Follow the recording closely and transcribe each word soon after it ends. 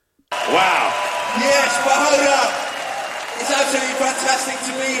Wow. Yes, Pahoda. It's absolutely fantastic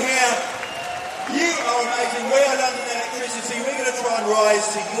to be here. You are amazing. We are London Electricity. We're going to try and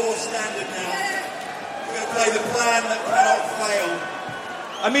rise to your standard now. We're going to play the plan that cannot fail.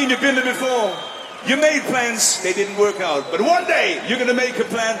 I mean, you've been there before. You made plans, they didn't work out. But one day, you're going to make a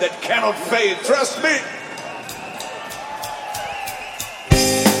plan that cannot fail. Trust me.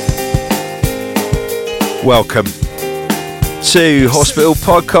 Welcome to Hospital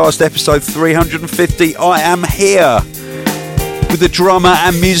Podcast, episode 350. I am here with the drummer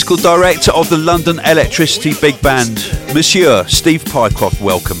and musical director of the London Electricity Big Band, Monsieur Steve Pycroft.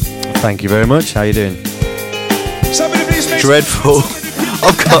 Welcome. Thank you very much. How are you doing? Dreadful.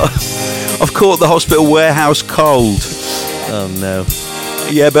 I've caught the hospital warehouse cold. Oh no.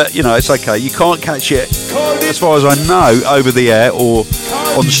 Yeah, but you know, it's okay. You can't catch it, as far as I know, over the air or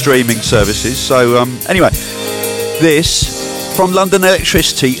on streaming services. So anyway, this from London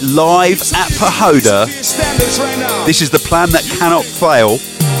Electricity, live at Pahoda. This is the plan that cannot fail.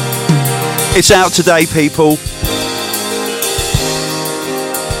 It's out today, people.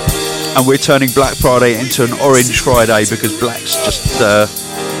 And we're turning Black Friday into an Orange Friday because black's just a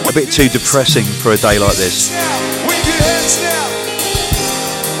bit too depressing for a day like this.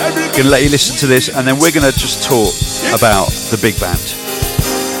 I'm going to let you listen to this and then we're going to just talk about the big band.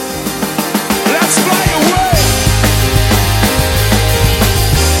 Let's fly away.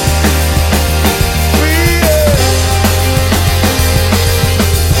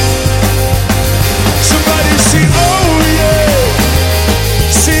 Somebody say, oh yeah.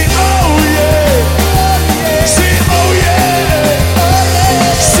 Say, oh yeah. Say, oh yeah.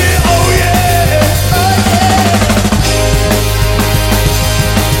 Say, oh yeah.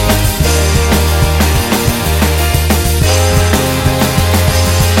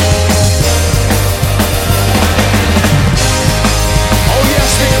 Oh yes,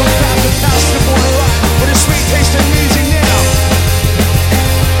 they come back to pass the border line with a sweet taste of music now.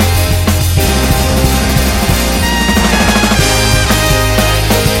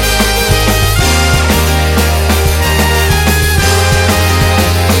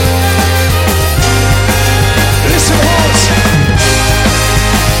 Listen, horse.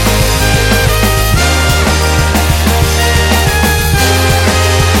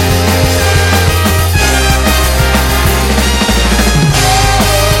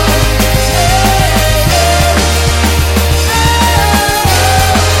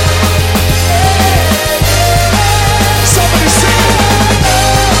 Somebody sing.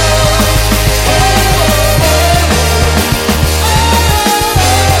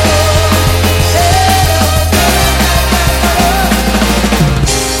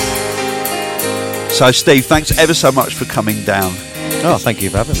 So Steve, thanks ever so much for coming down. Oh, thank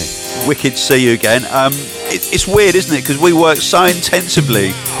you for having me. Wicked to see you again. It's weird, isn't it? Because we work so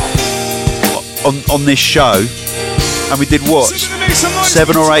intensively on this show, and we did what,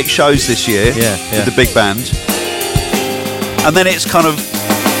 7 or 8 shows this year Yeah. with the big band, and then it's kind of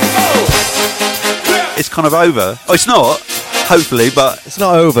over. Oh, it's not, hopefully, but It's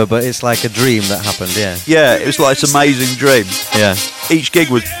not over, but it's like a dream that happened. Yeah. yeah, it was like this amazing dream. Yeah. Each gig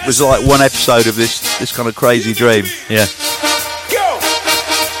was like one episode of this kind of crazy dream. Yeah. Go.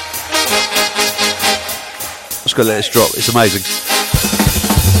 I'm just gonna let this drop. It's amazing.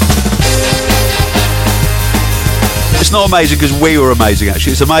 It's not amazing because we were amazing,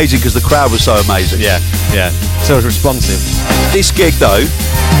 actually. It's amazing because the crowd was so amazing. Yeah. Yeah. So it's responsive. This gig, though,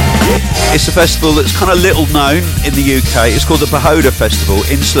 it's a festival that's kind of little known in the UK. It's called the Pahoda Festival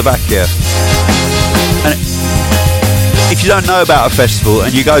in Slovakia. And if you don't know about a festival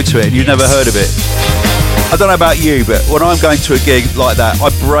and you go to it and you've never heard of it, I don't know about you, but when I'm going to a gig like that, I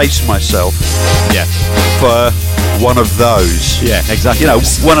brace myself Yeah. for one of those. Yeah. Exactly. You know,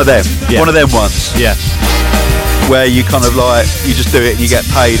 one of them. Yeah. One of them ones. Yeah. Where you kind of like, you just do it and you get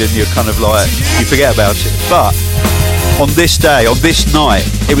paid and you're kind of like, you forget about it. But on this day, on this night,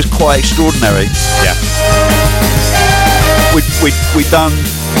 it was quite extraordinary. Yeah. We'd done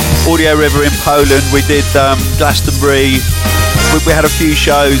Audio River in Poland, we did Glastonbury, we had a few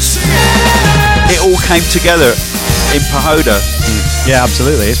shows. It all came together in Pahoda. Yeah,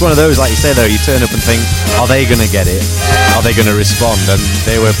 absolutely. It's one of those, like you say, though, you turn up and think, are they going to get it? Are they going to respond? And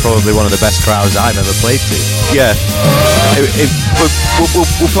they were probably one of the best crowds I've ever played to. Yeah.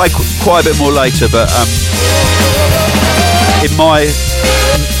 We'll play quite a bit more later, but in my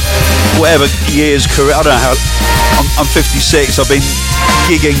whatever years career, I don't know how, I'm 56, I've been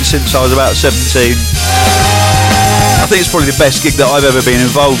gigging since I was about 17. I think it's probably the best gig that I've ever been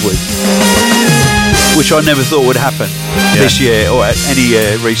involved with, which I never thought would happen this year or any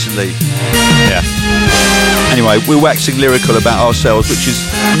year recently. Yeah. Anyway, we're waxing lyrical about ourselves, which is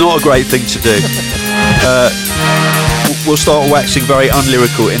not a great thing to do. We'll start waxing very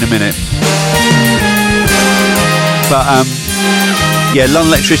unlyrical in a minute. But yeah,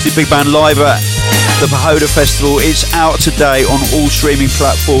 London Electricity Big Band live at the Pahoda Festival. It's out today on all streaming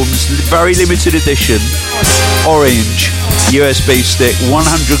platforms. Very limited edition, orange USB stick, 100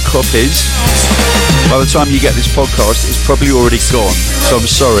 copies. By the time you get this podcast, it's probably already gone, so I'm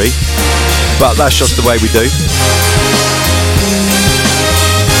sorry, but that's just the way we do.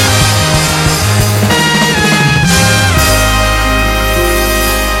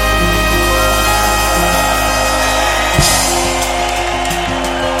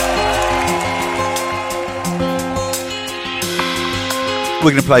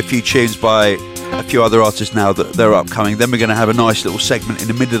 We're going to play a few tunes by a few other artists now that they're upcoming. Then we're going to have a nice little segment in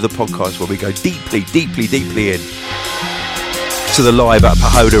the middle of the podcast where we go deeply, deeply, deeply in to the live at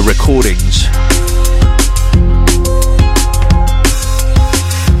Pahoda recordings.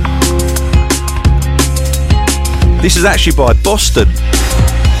 This is actually by Boston.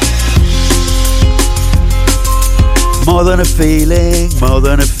 More than a feeling, more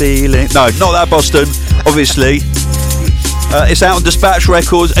than a feeling. No, not that Boston, obviously. It's out on Dispatch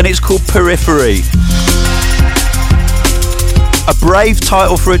Records and it's called Periphery. A brave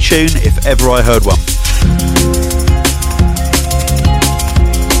title for a tune if ever I heard one.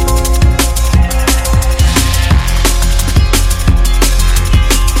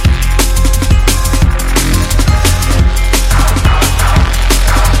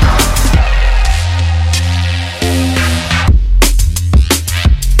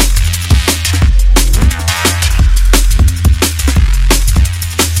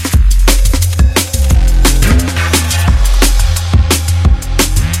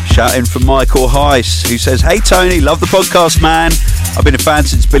 Shouting from Michael Heiss, who says, "Hey Tony, love the podcast, man. I've been a fan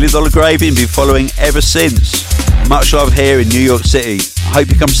since $1 Billion Gravy and been following ever since. Much love here in New York City. I hope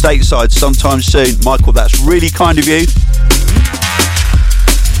you come stateside sometime soon." Michael, that's really kind of you.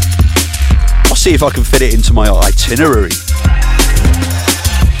 I'll see if I can fit it into my itinerary.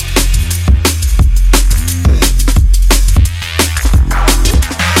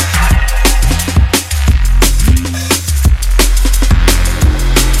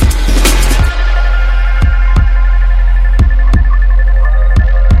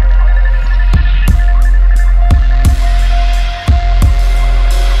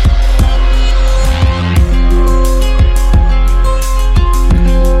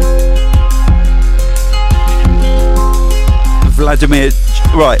 Vladimir,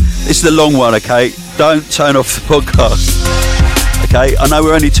 right, this is the long one, okay? Don't turn off the podcast, okay? I know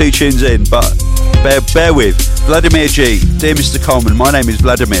we're only 2 tunes in, but bear with. Vladimir G, dear Mr. Coleman, my name is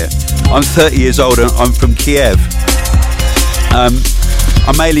Vladimir. I'm 30 years old and I'm from Kiev.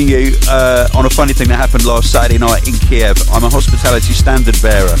 I'm mailing you on a funny thing that happened last Saturday night in Kiev. I'm a hospitality standard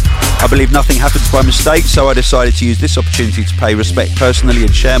bearer. I believe nothing happens by mistake, so I decided to use this opportunity to pay respect personally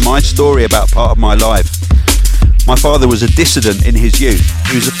and share my story about part of my life. My father was a dissident in his youth.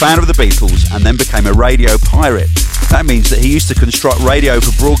 He was a fan of the Beatles and then became a radio pirate. That means that he used to construct radio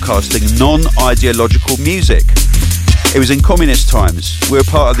for broadcasting non-ideological music. It was in communist times. We were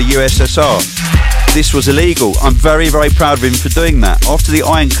part of the USSR. This was illegal. I'm very, very proud of him for doing that. After the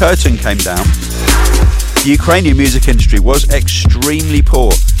Iron Curtain came down, the Ukrainian music industry was extremely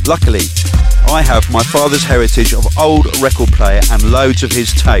poor. Luckily, I have my father's heritage of old record player and loads of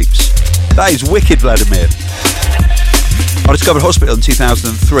his tapes. That is wicked, Vladimir. I discovered hospital in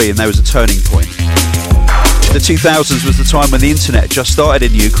 2003 and there was a turning point. The 2000s was the time when the internet just started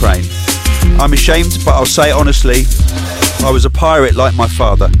in Ukraine. I'm ashamed, but I'll say it honestly, I was a pirate like my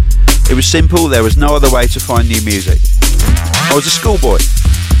father. It was simple, there was no other way to find new music. I was a schoolboy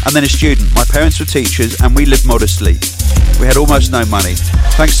and then a student. My parents were teachers and we lived modestly. We had almost no money.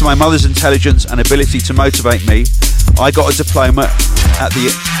 Thanks to my mother's intelligence and ability to motivate me, I got a diploma at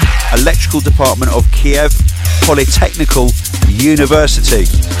the electrical department of Kiev Polytechnical University.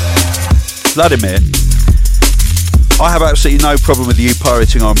 Vladimir, I have absolutely no problem with you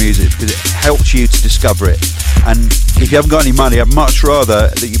pirating our music because it helped you to discover it. And if you haven't got any money, I'd much rather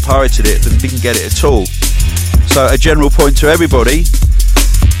that you pirated it than didn't get it at all. So a general point to everybody,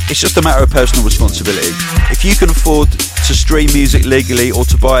 it's just a matter of personal responsibility. If you can afford to stream music legally or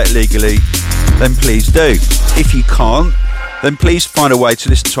to buy it legally, then please do. If you can't, then please find a way to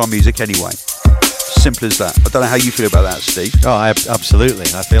listen to our music anyway. Simple as that. I don't know how you feel about that, Steve. Oh, absolutely.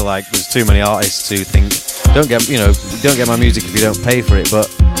 I feel like there's too many artists who think, don't get my music if you don't pay for it, but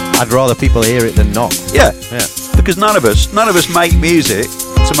I'd rather people hear it than not. Yeah. Because none of us make music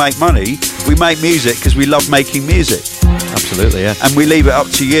to make money. We make music because we love making music. Absolutely, yeah. And we leave it up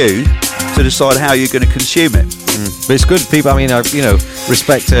to you to decide how you're going to consume it. But it's good. People, I mean,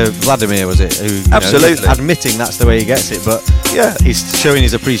 respect to Vladimir, was it? Who, Absolutely. Admitting that's the way he gets it, but yeah, he's showing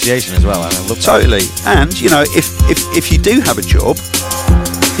his appreciation as well. And I love totally. That. And if you do have a job,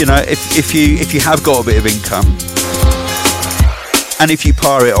 if you have got a bit of income, and if you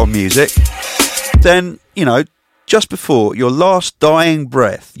pirate on music, then just before your last dying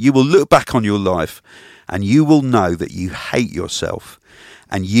breath, you will look back on your life, and you will know that you hate yourself,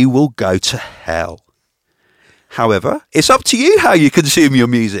 and you will go to hell. However, it's up to you how you consume your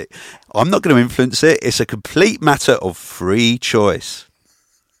music. I'm not going to influence it. It's a complete matter of free choice,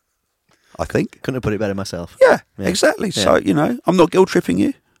 I think. Couldn't have put it better myself. Yeah. Exactly. Yeah. So, I'm not guilt-tripping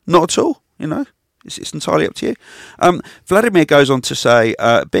you. Not at all, It's entirely up to you. Vladimir goes on to say,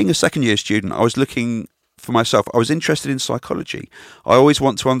 being a second-year student, I was looking for myself. I was interested in psychology. I always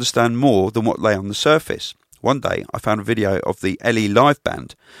want to understand more than what lay on the surface. One day, I found a video of the Ellie live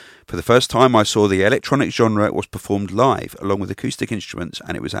band. For the first time, I saw the electronic genre was performed live, along with acoustic instruments,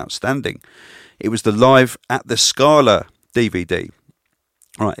 and it was outstanding. It was the Live at the Scala DVD.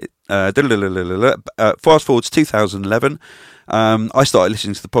 Right. Fast forward to 2011. I started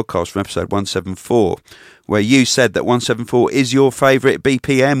listening to the podcast from episode 174, where you said that 174 is your favourite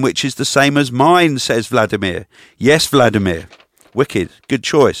BPM, which is the same as mine, says Vladimir. Yes, Vladimir. Wicked. Good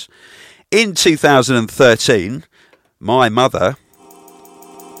choice. In 2013, my mother...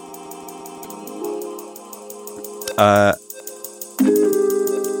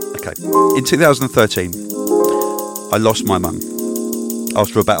 In 2013, I lost my mum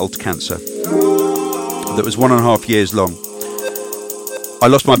after a battle to cancer that was 1.5 years long. I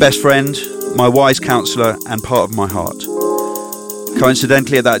lost my best friend, my wise counsellor, and part of my heart.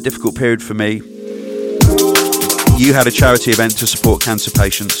 Coincidentally, at that difficult period for me, you had a charity event to support cancer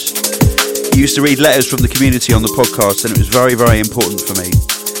patients. You used to read letters from the community on the podcast, and it was very, very important for me.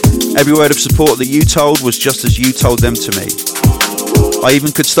 Every word of support that you told was just as you told them to me. I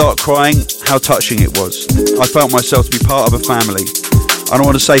even could start crying how touching it was. I felt myself to be part of a family, and I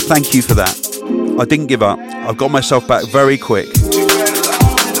want to say thank you for that. I didn't give up. I got myself back very quick.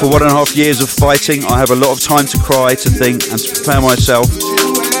 For 1.5 years of fighting, I have a lot of time to cry, to think, and to prepare myself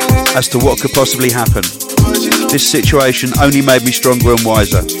as to what could possibly happen. This situation only made me stronger and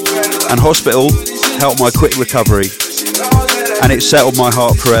wiser, and hospital helped my quick recovery, and it settled my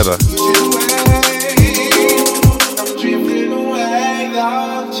heart forever.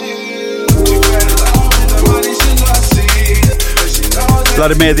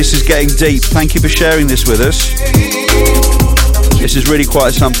 Vladimir, this is getting deep. Thank you for sharing this with us. This is really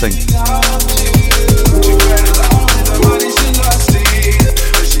quite something.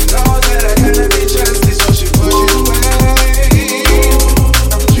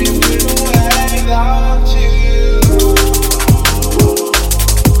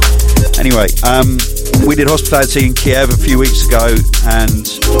 Anyway, we did hospitality in Kiev a few weeks ago, and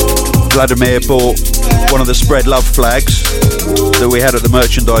Vladimir bought one of the Spread Love flags that we had at the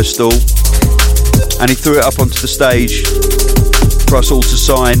merchandise stall, and he threw it up onto the stage for us all to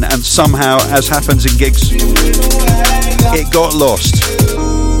sign, and somehow, as happens in gigs, it got lost.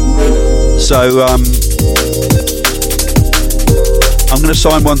 So I'm going to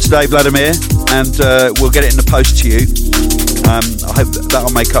sign one today, Vladimir, and we'll get it in the post to you. I hope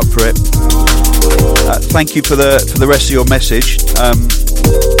that'll make up for it. Thank you for the rest of your message.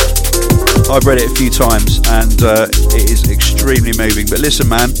 I've read it a few times, and it is extremely moving. But listen,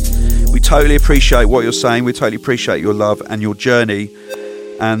 man, we totally appreciate what you're saying. We totally appreciate your love and your journey,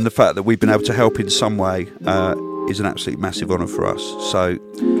 and the fact that we've been able to help in some way is an absolute massive honour for us. So,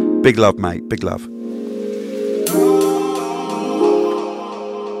 big love, mate. Big love.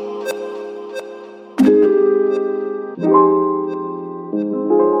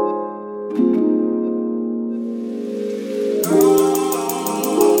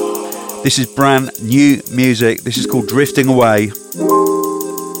 This is brand new music. This is called Drifting Away.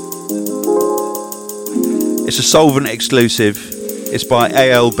 It's a Solvent exclusive. It's by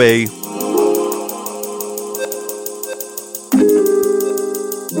ALB.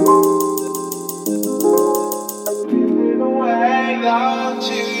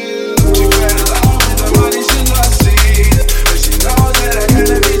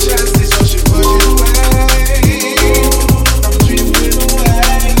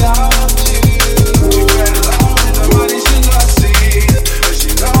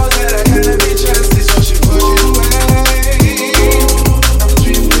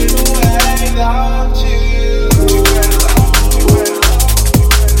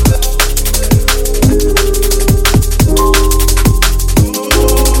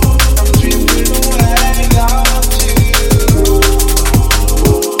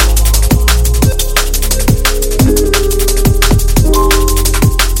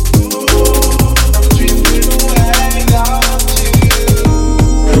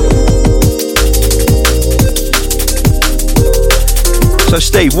 So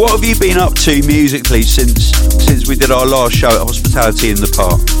Steve, what have you been up to musically since we did our last show at Hospitality in the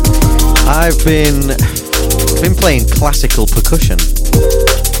Park? I've been playing classical percussion,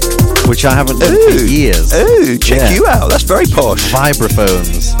 which I haven't done for years. Oh, check you out. That's very posh.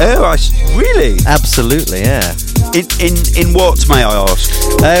 Vibraphones. Oh, really? Absolutely, yeah. In what, may I ask?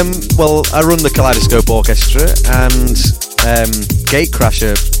 Well, I run the Kaleidoscope Orchestra, and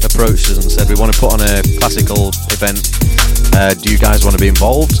Gatecrasher approached us and said, we want to put on a classical event. Do you guys want to be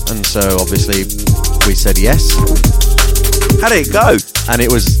involved? And so obviously we said yes. How did it go? And it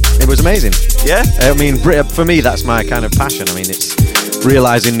was amazing. Yeah? I mean, for me, that's my kind of passion. I mean, it's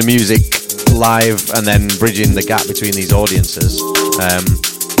realising the music live and then bridging the gap between these audiences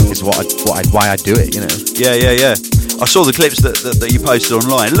is why I do it, you know. Yeah. I saw the clips that you posted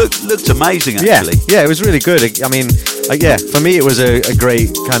online. It looked amazing, actually. Yeah, it was really good. I mean, for me, it was a great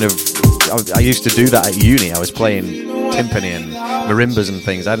kind of... I used to do that at uni. I was playing timpani and marimbas and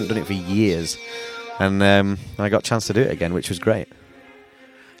things. I hadn't done it for years. And I got a chance to do it again, which was great.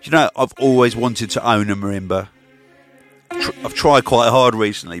 You know, I've always wanted to own a marimba. I've tried quite hard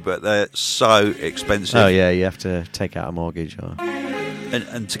recently, but they're so expensive. Oh, yeah, you have to take out a mortgage.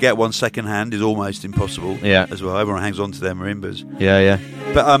 And to get one second hand is almost impossible. Yeah. As well, everyone hangs on to their marimbas. Yeah.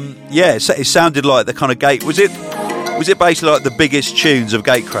 But it sounded like the kind of gate. Was it basically like the biggest tunes of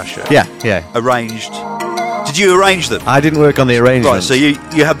Gatecrasher? Yeah. Arranged. Did you arrange them? I didn't work on the arrangement. Right, so you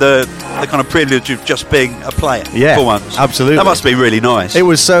had the kind of privilege of just being a player for once. Absolutely. That must be really nice. It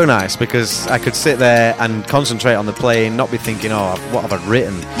was so nice because I could sit there and concentrate on the playing, not be thinking, what have I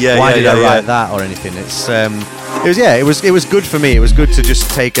written? Why did I write that or anything? It was good for me. It was good to just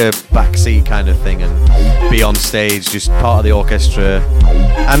take a back seat kind of thing and be on stage, just part of the orchestra.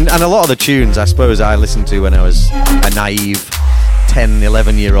 And a lot of the tunes, I suppose, I listened to when I was a naive 10,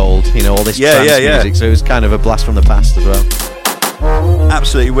 11-year-old, you know, all this trance music. So it was kind of a blast from the past as well.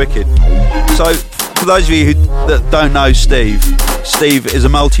 Absolutely wicked. So, for those of you that don't know Steve is a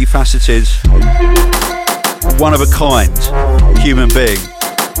multifaceted, one-of-a-kind human being.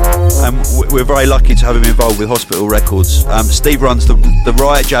 We're very lucky to have him involved with Hospital Records. Steve runs the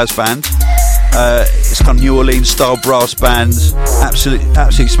Riot Jazz Band. It's kind of New Orleans style brass band.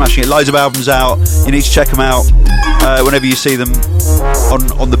 Absolutely smashing it. Loads of albums out. You need to check them out. Whenever you see them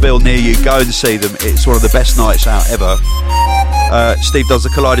on the bill near you, go and see them. It's one of the best nights out ever. Steve does the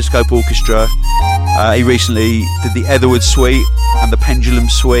Kaleidoscope Orchestra. He recently did the Etherwood Suite and the Pendulum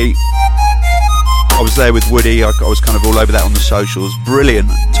Suite. I was there with Woody. I was kind of all over that on the socials.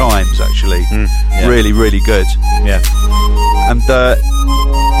 Brilliant times, actually. Really, really good. Yeah. And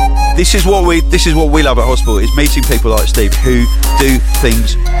this is what we love at Hospital, is meeting people like Steve who do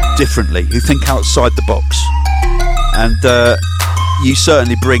things differently, who think outside the box. And you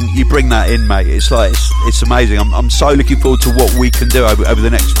certainly bring that in, mate. It's it's amazing. I'm so looking forward to what we can do over the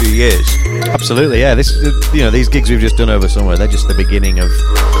next few years. Absolutely, yeah. These gigs we've just done over summer, they're just the beginning of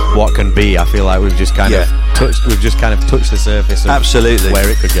what can be. I feel like we've just kind of touched the surface of absolutely where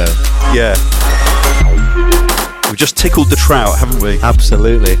it could go. Yeah. We've just tickled the trout, haven't we?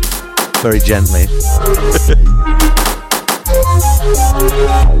 Absolutely. Very gently.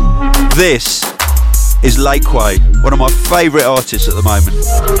 This is Lakeway, one of my favourite artists at the moment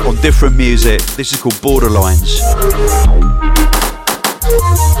on different music. This is called Borderlines.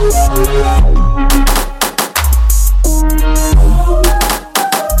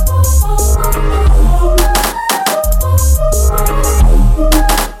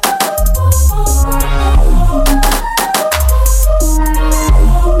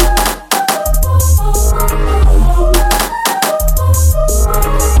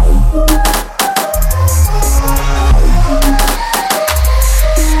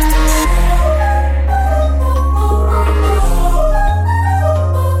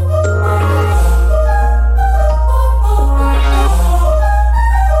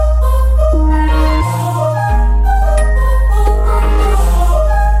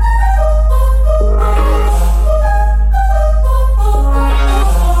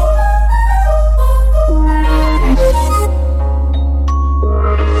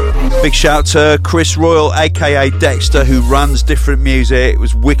 Big shout to Chris Royal, aka Dexter, who runs Different Music. It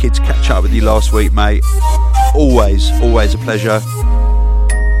was wicked to catch up with you last week, mate. Always a pleasure.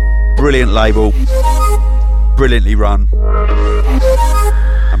 Brilliant label, brilliantly run,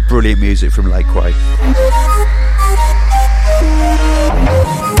 and brilliant music from Lakeway.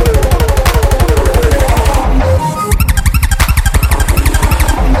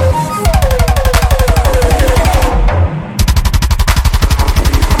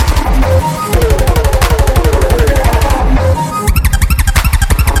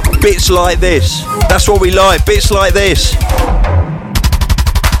 Bits like this. That's what we like. Bits like this.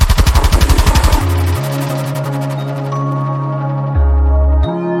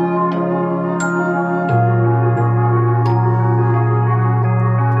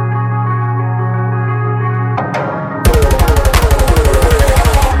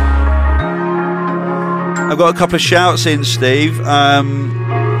 got a couple of shouts in, Steve.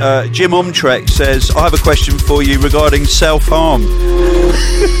 Jim Omtrek says, I have a question for you regarding self-harm.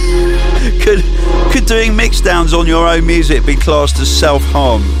 Could doing mix-downs on your own music be classed as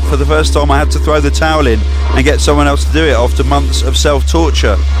self-harm? For the first time I had to throw the towel in and get someone else to do it after months of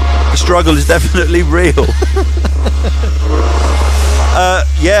self-torture. The struggle is definitely real.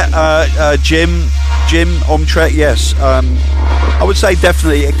 Jim Omtrek, yes. I would say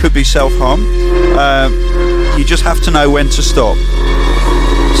definitely it could be self-harm. You just have to know when to stop.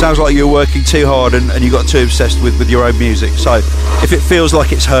 Sounds like you're working too hard and you got too obsessed with your own music. So if it feels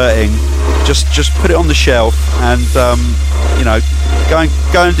like it's hurting, just put it on the shelf and go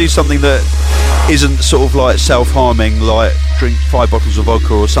and do something that isn't sort of like self-harming, like drink 5 bottles of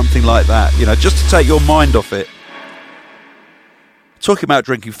vodka or something like that. Just to take your mind off it. Talking about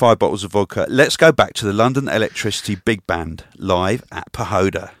drinking 5 bottles of vodka, let's go back to the London Electricity Big Band live at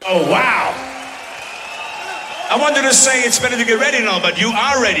Pahoda. Oh, wow. I wanted to say it's better to get ready now, but you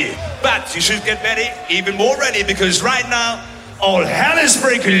are ready. But you should get ready, even more ready, because right now, all hell is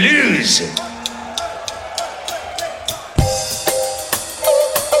breaking loose.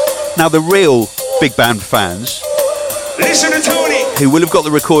 Now, the real Big Band fans, listen to Tony, who will have got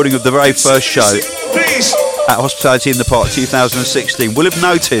the recording of the very first show please. At Hospitality in the Park 2016, will have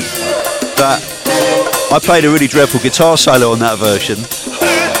noted that I played a really dreadful guitar solo on that version.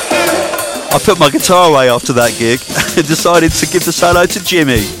 I put my guitar away after that gig and decided to give the solo to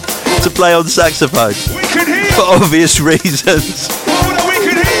Jimmy to play on saxophone for obvious reasons.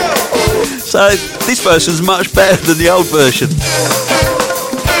 So this version's much better than the old version.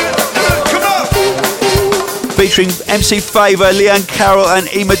 Featuring MC Favour, Leanne Carroll and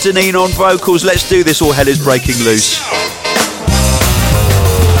Emma Deneen on vocals. Let's do this, all hell is breaking loose.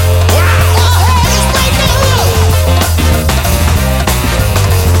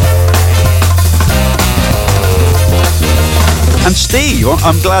 And Steve,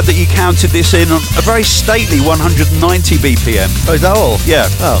 I'm glad that you counted this in on a very stately 190 BPM. Oh, is that all? Yeah.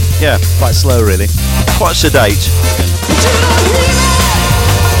 Oh, yeah. Quite slow, really. Quite sedate.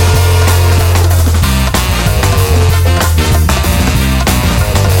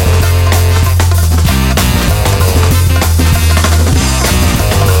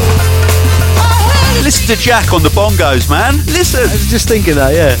 Listen to Jack on the bongos, man. Listen. I was just thinking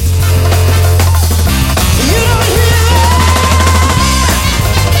that, yeah.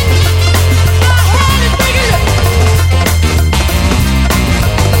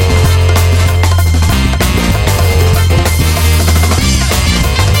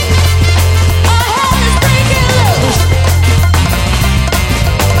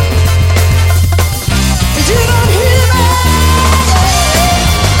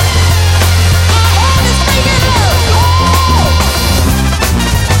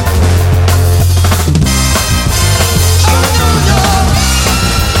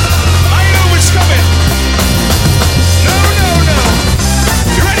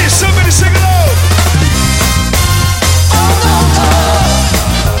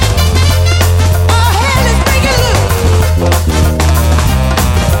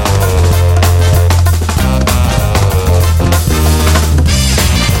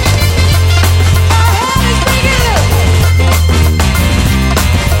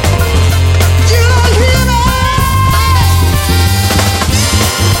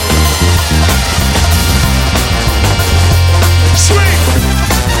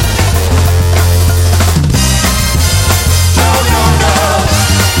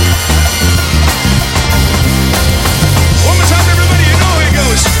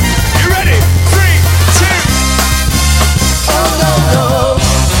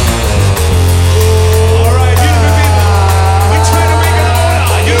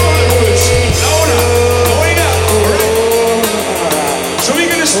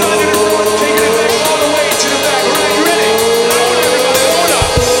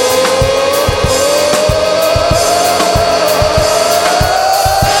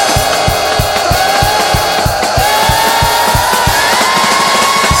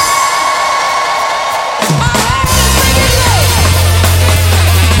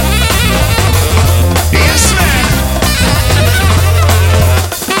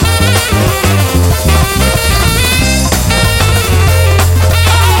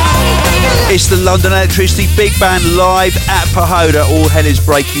 It's the London Electricity Big Band live at Pahoda. All hell is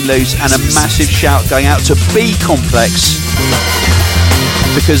breaking loose, and a massive shout going out to B Complex,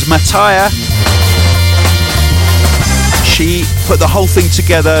 because Mattia, she put the whole thing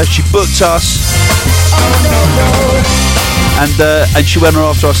together. She booked us, and she went on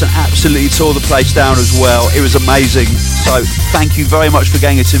after us and absolutely tore the place down as well. It was amazing. So thank you very much for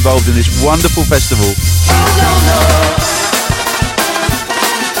getting us involved in this wonderful festival.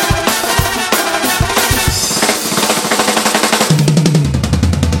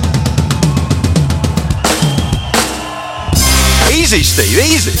 Easy, Steve,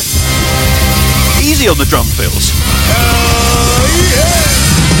 easy. Easy on the drum fills.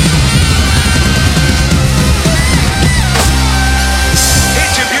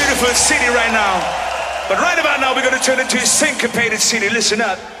 It's a beautiful city right now. But right about now, we're going to turn it into a syncopated city. Listen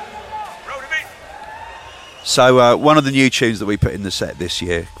up. So one of the new tunes that we put in the set this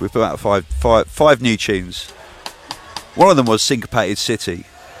year, we put out five new tunes. One of them was Syncopated City,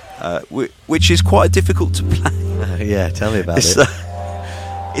 which is quite difficult to play. Yeah, tell me about it.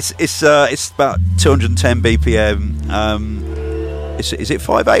 It's about 210 BPM. Is it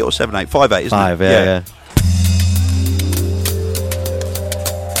 5/8 or 7/8? 5/8, isn't it? Yeah.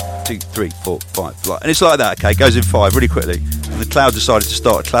 2, 3, 4, 5, and it's like that. Okay, it goes in 5 really quickly. And the Cloud decided to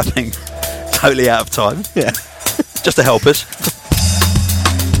start clapping, totally out of time. Yeah, just to help us.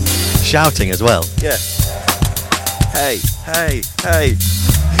 Shouting as well. Yeah. Hey, hey, hey.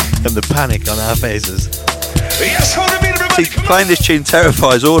 And the panic on our faces. Yes, see, playing this tune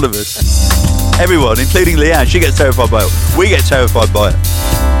terrifies all of us. Everyone, including Leanne, she gets terrified by it. We get terrified by it.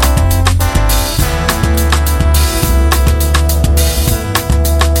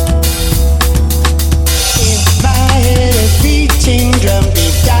 In my head, a beating drum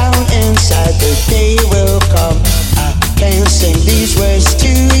deep down inside. The day will come. I can sing these words to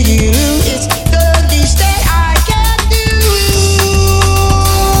you. It's the least that I can do.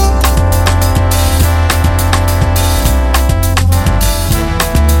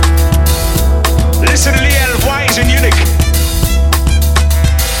 Listen to Leanne, wise and unique.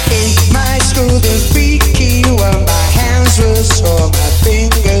 In my school, the freaky one, my hands were sore, my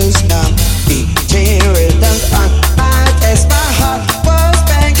fingers numb, beating rhythm on my desk, my heart was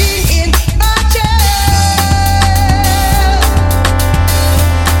banging in my chest.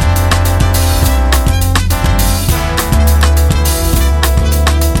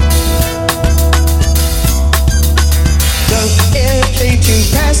 Don't anything to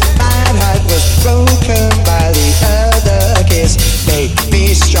pass, my heart was broken by the other kiss. Make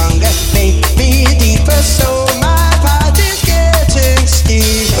me stronger, make me deeper, so my path is getting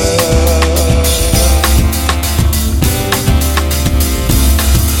steeper.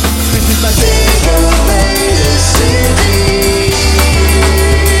 This is my syncopated city.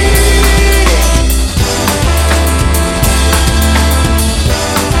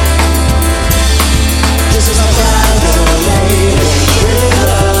 This is my cloud-related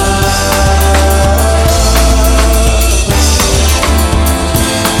thriller.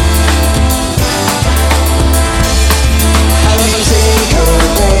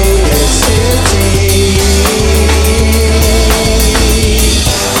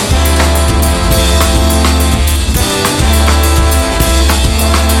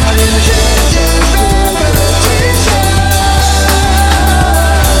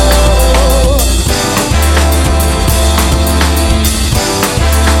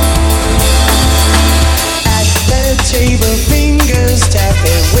 Table fingers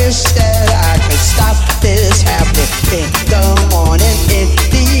tapping, wish that I could stop this happening in the morning, in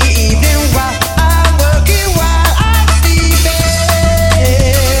the evening, while I'm working, while I'm sleeping.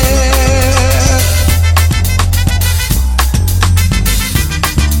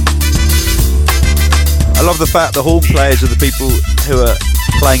 I love the fact the horn players are the people who are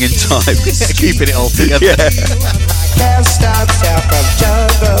playing in time. Keeping it all together. Yeah. Can't stop, stop from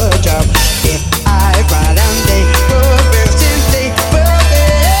jump, jump. If I run and they go bursting, they will be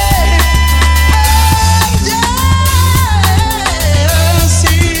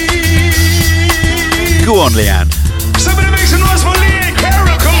dancing. Go on, Leanne. Somebody make some noise for Leanne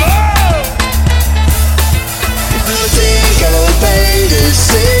Carroll, come on! The syncopated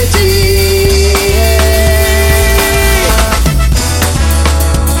city.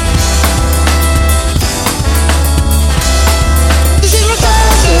 This is my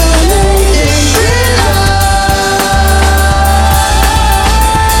fascinating thriller.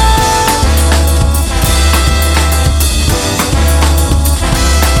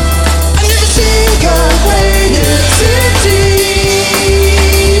 I need the syncopated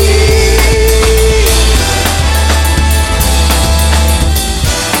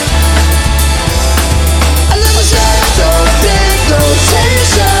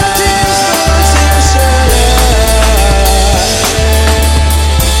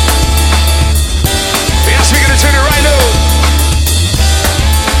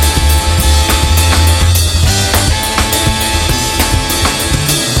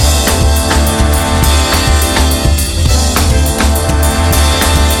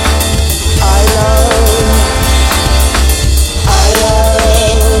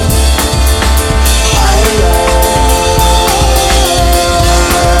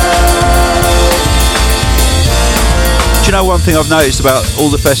one thing I've noticed about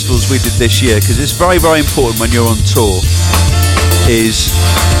all the festivals we did this year, because it's very, very important when you're on tour, is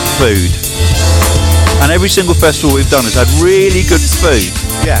food. And every single festival we've done has had really good food.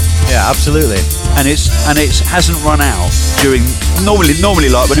 Yeah, absolutely. And it hasn't run out during normally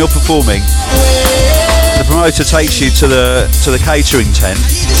like when you're performing. The promoter takes you to the catering tent,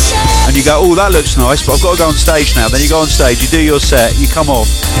 and you go, oh, that looks nice, but I've got to go on stage now. Then you go on stage, you do your set, you come off,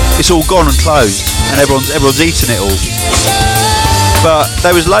 it's all gone and closed, and everyone's eaten it all. But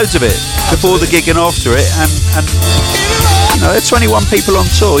there was loads of it before the gig and after it, and you know, there's 21 people on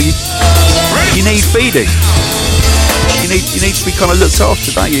tour. You need feeding. You need to be kind of looked after,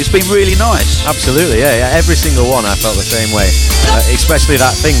 don't you? It's been really nice. Absolutely, yeah. Every single one, I felt the same way. Especially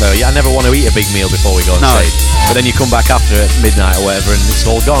that thing though. I never want to eat a big meal before we go on stage. But then you come back after at midnight or whatever, and it's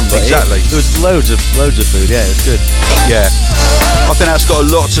all gone. But exactly. There was loads of food. Yeah, it was good. Yeah, I think that's got a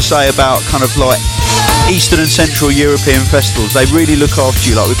lot to say about kind of like Eastern and Central European festivals. They really look after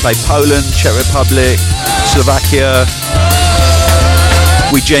you. Like we played Poland, Czech Republic, Slovakia.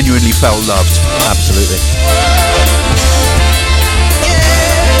 We genuinely felt loved. Absolutely.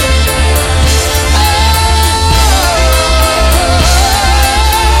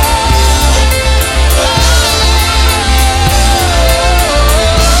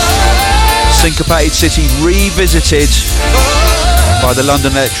 Syncopated City revisited by the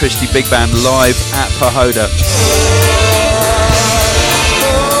London Electricity Big Band live at Pahoda.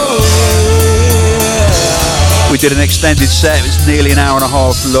 We did an extended set, it was nearly an hour and a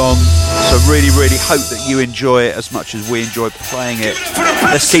half long, so really, really hope that you enjoy it as much as we enjoyed playing it.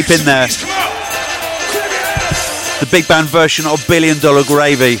 Let's keep in there. The big band version of $1 Billion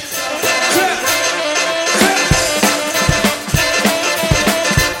Gravy.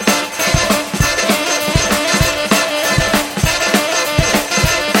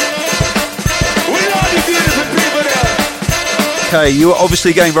 Okay, you are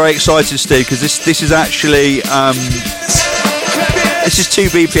obviously getting very excited, Steve, because this is actually this is 2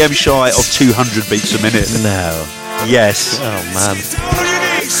 BPM shy of 200 beats a minute. No. Yes. Oh man.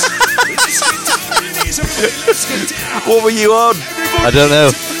 What were you on? I don't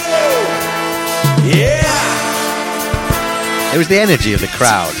know. Yeah. It was the energy of the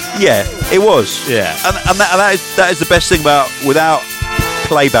crowd. Yeah, it was. Yeah. And that is the best thing about without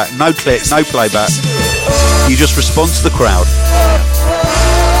playback, no clip, no playback. You just respond to the crowd.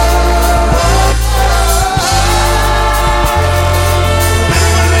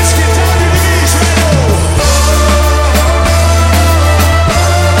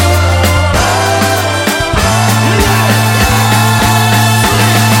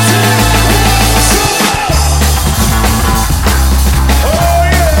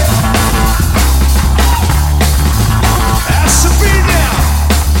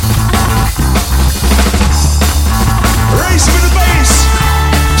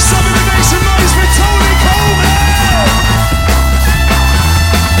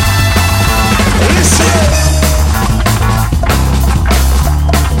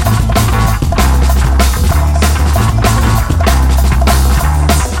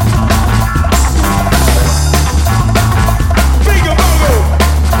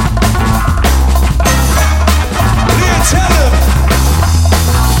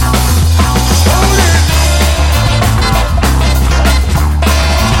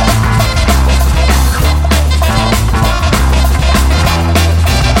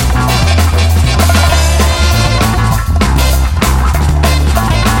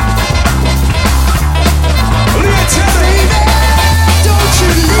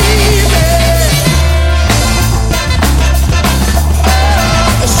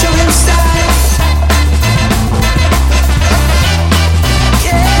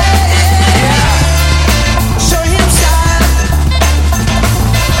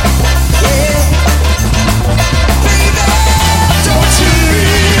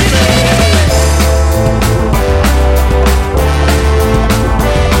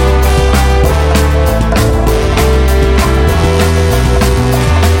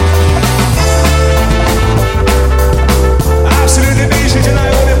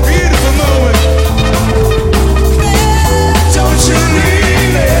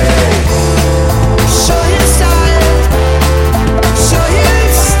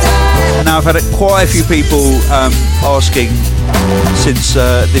 I've had quite a few people asking since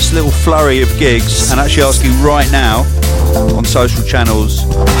this little flurry of gigs, and actually asking right now on social channels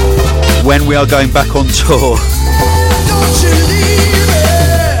when we are going back on tour.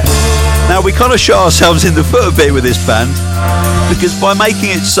 Now we kind of shot ourselves in the foot a bit with this band, because by making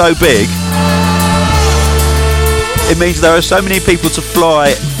it so big, it means there are so many people to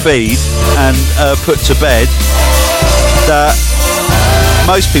fly, feed and put to bed,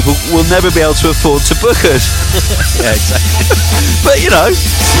 most people will never be able to afford to book us. Yeah, exactly. But you know,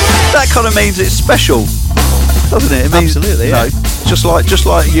 that kind of means it's special, doesn't it? It means, absolutely, you know, just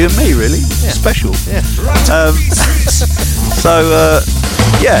like you and me, really. Yeah. Special. Yeah.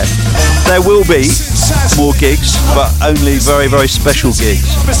 Yeah, there will be more gigs, but only very, very special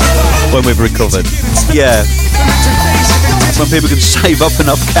gigs When we've recovered. Yeah, when people can save up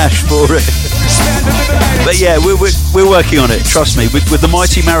enough cash for it. But yeah, we're working on it. Trust me. With the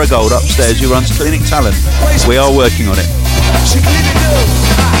mighty Marigold upstairs, who runs Clinic Talent, we are working on it.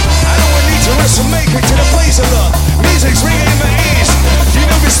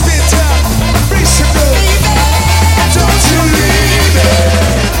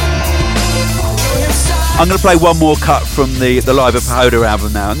 I'm going to play one more cut from the Live at Pahoda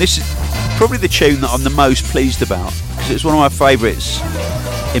album now, and this is probably the tune that I'm the most pleased about, because it's one of my favourites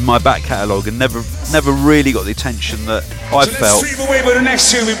in my back catalogue and never really got the attention that I felt the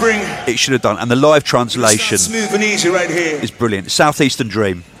next tune we bring. It should have done. And the live translation smooth and easy right here is brilliant. Southeastern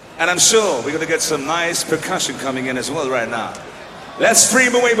Dream. And I'm sure we're going to get some nice percussion coming in as well right now. Let's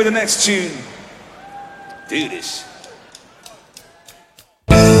stream away with the next tune. Do this.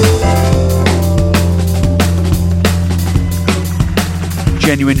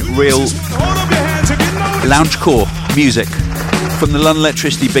 Genuine, real loungecore music from the London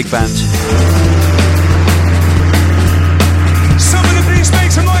Electricity Big Band. Somebody please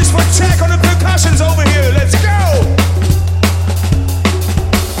make some noise for Tech on the percussions over here. Let's go!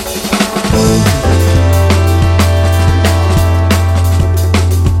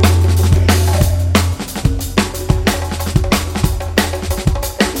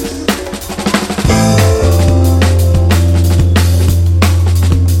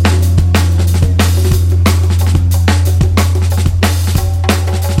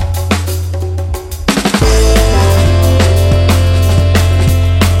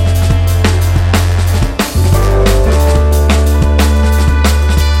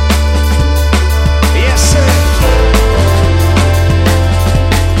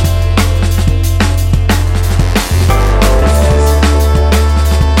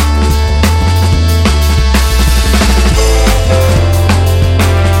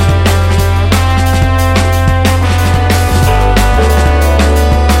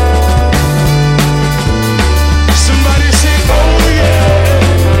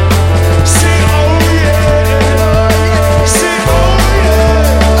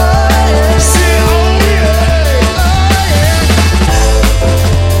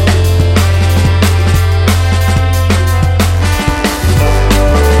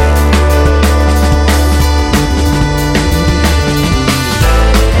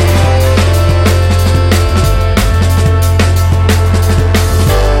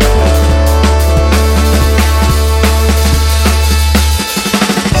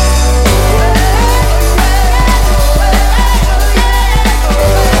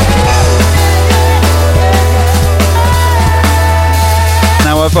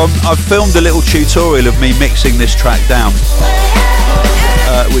 I've filmed a little tutorial of me mixing this track down,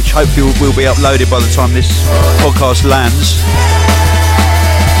 which hopefully will be uploaded by the time this podcast lands.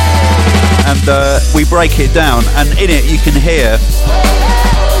 And we break it down, and in it you can hear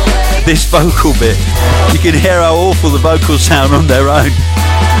this vocal bit. You can hear how awful the vocals sound on their own.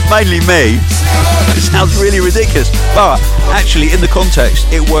 Mainly me. It sounds really ridiculous, but actually in the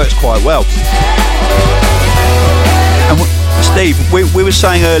context it works quite well. And Steve, we were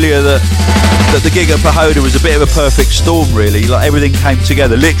saying earlier that the gig at Pahoda was a bit of a perfect storm, really. Like, everything came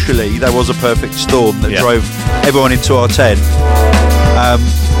together. Literally, there was a perfect storm that drove everyone into our tent.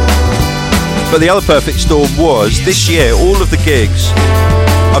 But the other perfect storm was, this year, all of the gigs,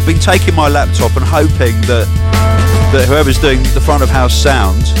 I've been taking my laptop and hoping that whoever's doing the front of house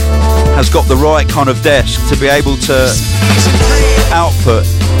sound has got the right kind of desk to be able to output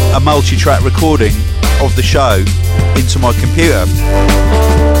a multi-track recording of the show into my computer.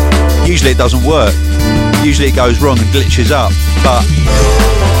 Usually it doesn't work. Usually it goes wrong and glitches up. But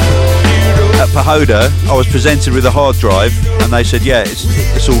at Pahoda, I was presented with a hard drive, and they said, yeah,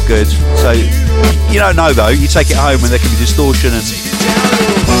 it's all good. So you don't know though. You take it home and there can be distortion, and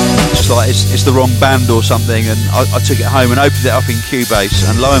it's like it's the wrong band or something. And I took it home and opened it up in Cubase,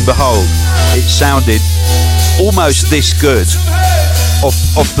 and lo and behold, it sounded almost this good.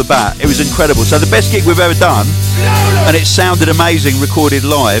 Off the bat, it was incredible. So the best gig we've ever done, and it sounded amazing recorded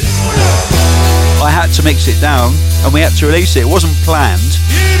live. I had to mix it down and we had to release it. It wasn't planned.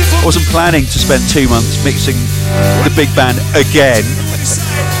 I wasn't planning to spend 2 months mixing the big band again,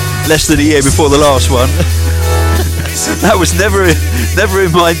 less than a year before the last one. That was never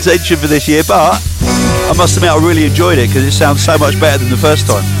in my intention for this year, but I must admit, I really enjoyed it because it sounds so much better than the first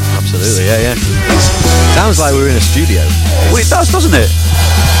time. Absolutely, yeah. Sounds like we're in a studio. Well, it does, doesn't it?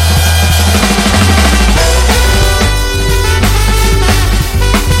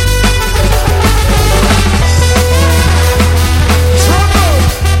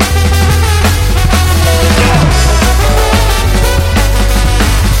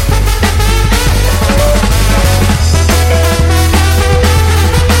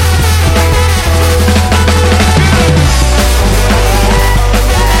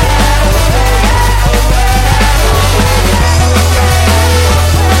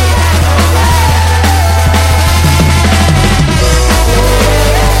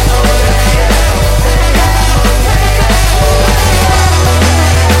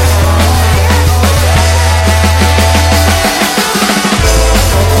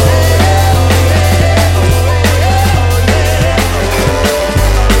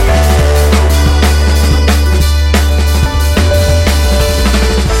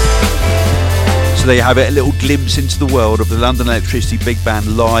 So there you have it, a little glimpse into the world of the London Electricity Big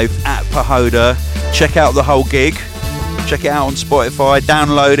Band live at Pahoda. Check out the whole gig, check it out on Spotify,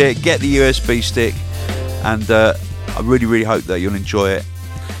 download it, get the USB stick, and I really, really hope that you'll enjoy it.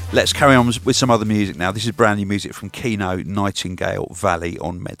 Let's carry on with some other music now. This is brand new music from Keno, Nightingale Valley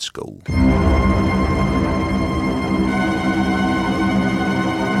on Med School.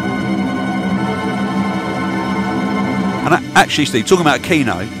 And actually, Steve, talking about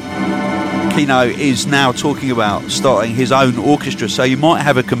Keno is now talking about starting his own orchestra, so you might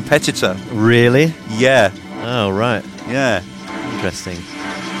have a competitor. Really? Yeah. Oh, right. Yeah. Interesting.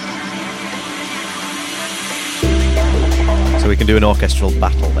 So we can do an orchestral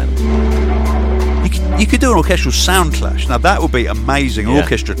battle then? You could do an orchestral sound clash. Now that would be amazing. Yeah.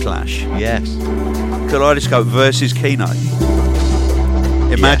 Orchestra clash. Yes. Kaleidoscope versus Keno.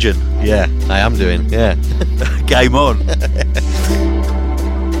 Imagine. Yeah, I am doing. Yeah. Game on.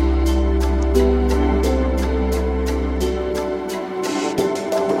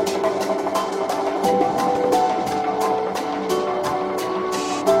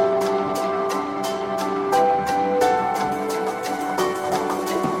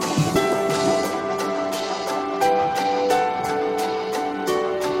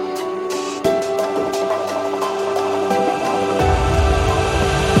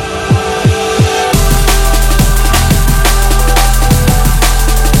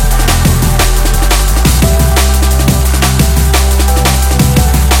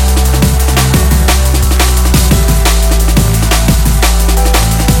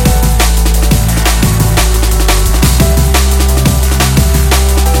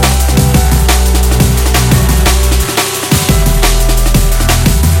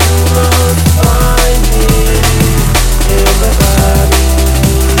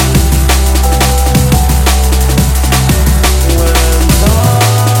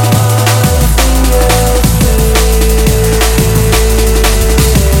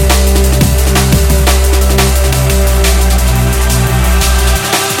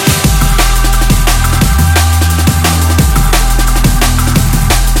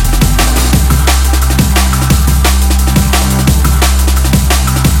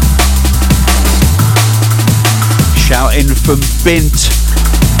 From Bint,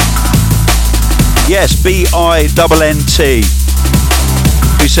 yes, BINNT,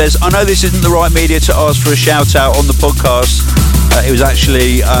 who says, I know this isn't the right media to ask for a shout out on the podcast. It was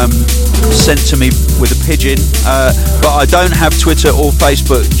actually sent to me with a pigeon, but I don't have Twitter or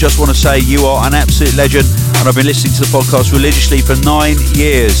Facebook. Just want to say you are an absolute legend, and I've been listening to the podcast religiously for 9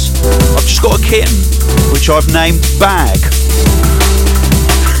 years. I've just got a kitten which I've named Bag,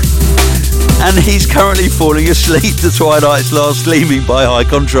 and he's currently falling asleep to Twilight's Last Gleaming by High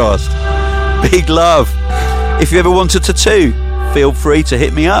Contrast. Big love. If you ever want a tattoo, feel free to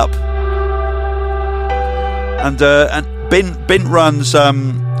hit me up. And Bint runs, I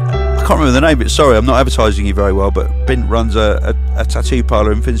can't remember the name, but sorry, I'm not advertising you very well, but Bint runs a tattoo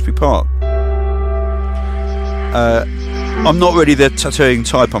parlour in Finsbury Park. I'm not really the tattooing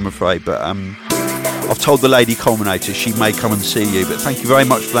type, I'm afraid, but I've told the lady culminator she may come and see you, but thank you very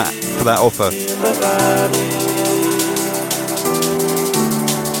much for that offer.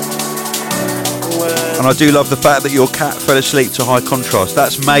 And I do love the fact that your cat fell asleep to High Contrast.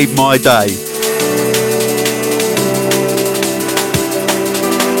 That's made my day.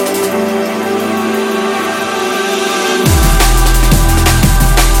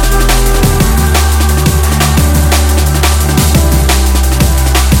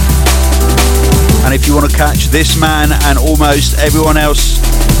 And if you want to catch this man and almost everyone else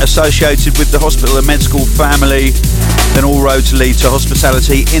associated with the Hospital and Med School family, then all roads lead to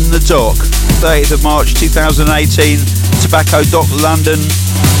Hospitality in the Dock. 30th of March 2018, Tobacco Dock, London.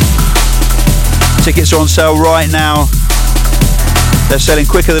 Tickets are on sale right now. They're selling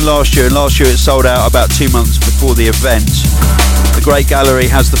quicker than last year, and last year it sold out about 2 months before the event. The Great Gallery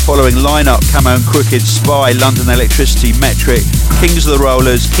has the following lineup: Camo and Crooked, Spy, London Electricity, Metric, Kings of the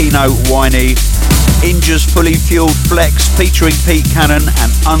Rollers, Keynote, Winey, Inja's Fully Fueled Flex featuring Pete Cannon,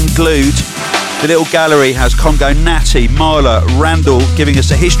 and Unglued. The little gallery has Congo Natty, Marla, Randall giving us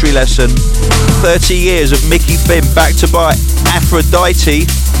a history lesson, 30 years of Mickey Finn back to back, Aphrodite,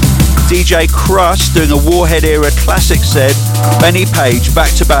 DJ Crust doing a Warhead era classic set, Benny Page back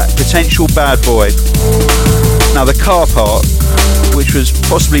to back, Potential Bad Boy. Now the car park, which was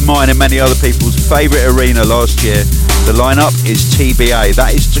possibly mine and many other people's favourite arena last year, the lineup is TBA,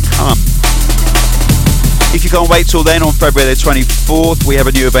 that is to come. If you can't wait till then, on February the 24th, we have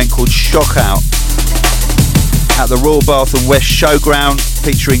a new event called Shock Out at the Royal Bath and West Showground,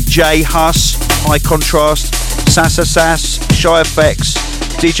 featuring Jay Huss, High Contrast, Sassa Sass, Shy Effects,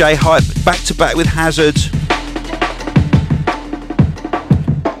 DJ Hype, back to back with Hazard,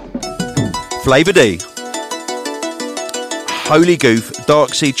 Flavor D, Holy Goof,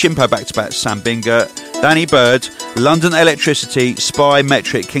 Darksea, Chimpo back to back, Sam Binger, Danny Bird, London Electricity, Spy,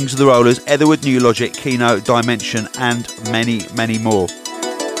 Metric, Kings of the Rollers, Etherwood, New Logic, Keynote, Dimension, and many, many more.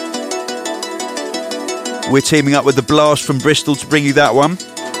 We're teaming up with The Blast from Bristol to bring you that one.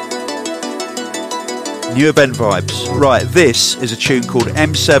 New event vibes. Right, this is a tune called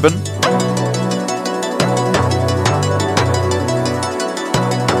M7.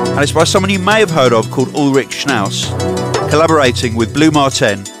 And it's by someone you may have heard of called Ulrich Schnaus, collaborating with Blue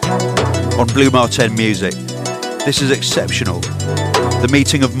Martin on Blue Martin Music. This is exceptional. The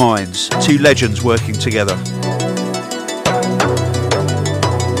meeting of minds, two legends working together.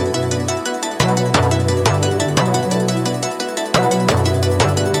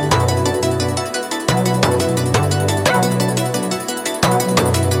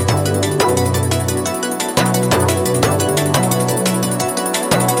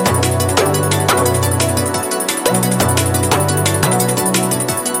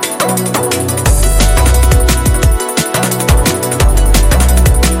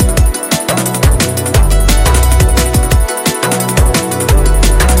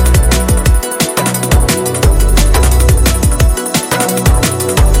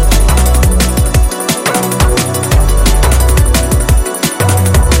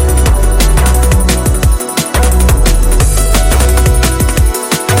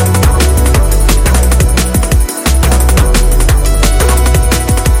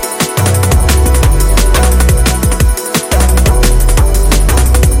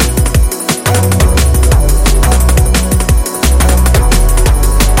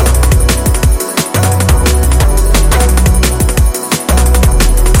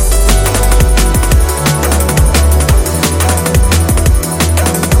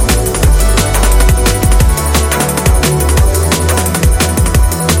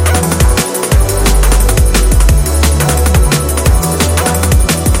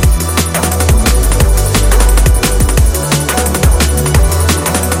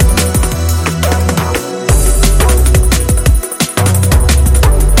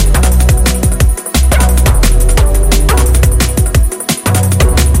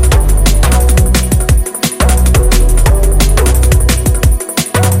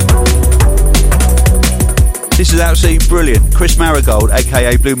 Absolutely brilliant. Chris Marigold,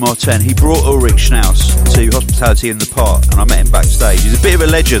 aka Blue Martin, he brought Ulrich Schnaus to Hospitality in the Park, and I met him backstage. He's a bit of a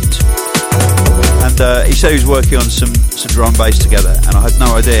legend, and he said he was working on some drum and bass together, and I had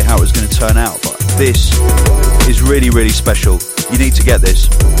no idea how it was going to turn out, but this is really, really special. You need to get this.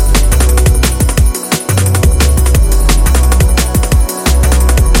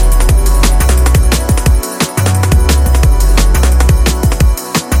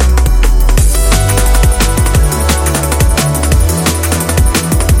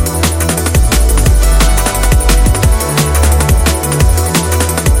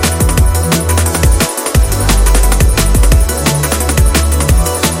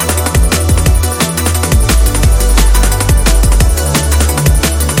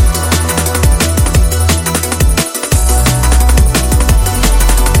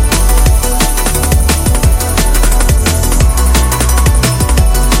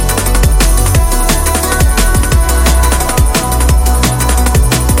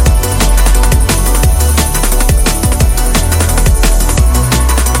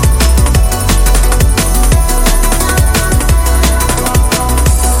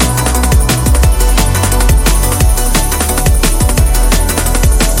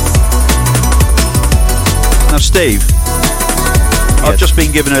 Steve, I've just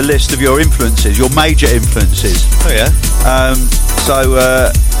been given a list of your influences, your major influences. Oh yeah.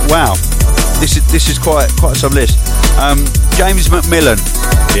 Wow, this is quite some list. James McMillan.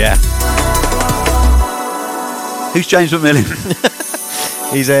 Yeah. Who's James McMillan?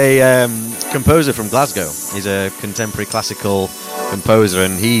 He's a composer from Glasgow. He's a contemporary classical composer,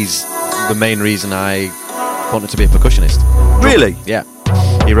 and he's the main reason I wanted to be a percussionist. Really? Yeah.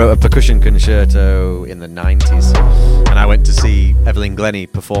 He wrote a percussion concerto in the 90s, and I went to see Evelyn Glennie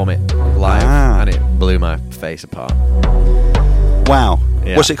perform it live, and it blew my face apart. Wow.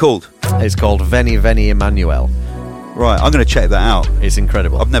 Yeah. What's it called? It's called Veni Veni Emmanuel. Right, I'm going to check that out. It's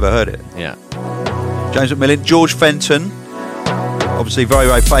incredible. I've never heard it. Yeah. James McMillan. George Fenton, obviously very,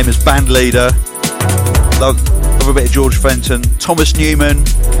 very famous band leader. Love a bit of George Fenton. Thomas Newman,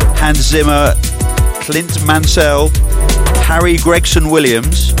 Hans Zimmer, Clint Mansell, Harry Gregson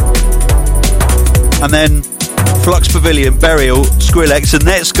Williams, and then Flux Pavilion, Burial, Skrillex and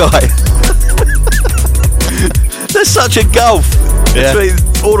Netsky. There's such a gulf between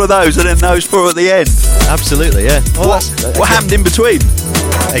all of those and then those four at the end. Absolutely, yeah. Well, what happened in between?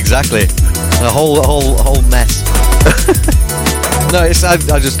 Exactly. A whole mess. No, I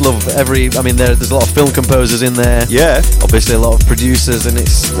just love there's a lot of film composers in there. Yeah. Obviously a lot of producers, and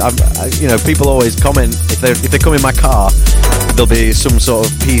people always comment if they come in my car, there'll be some sort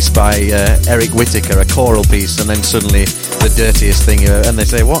of piece by Eric Whittaker, a choral piece, and then suddenly the dirtiest thing, and they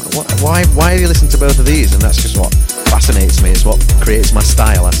say, why are you listening to both of these? And that's just what fascinates me. It's what creates my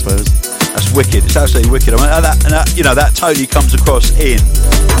style, I suppose. That's wicked. It's absolutely wicked. I mean, that totally comes across in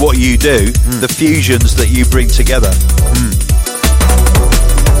what you do, the fusions that you bring together.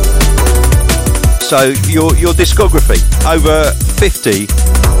 So your discography, over 50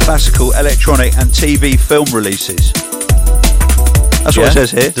 classical, electronic and TV film releases. That's what it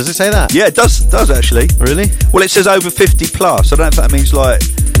says here. Does it say that? Yeah, it does actually. Really? Well, it says over 50 plus. I don't know if that means like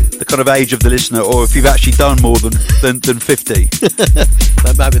the kind of age of the listener, or if you've actually done more than 50.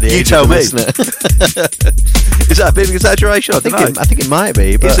 That might be the age you tell of the me. listener. Is that a bit of exaggeration? I think it might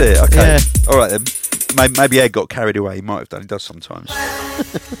be. But is it? Okay. Yeah. All right then. Maybe Ed got carried away. He might have done. He does sometimes.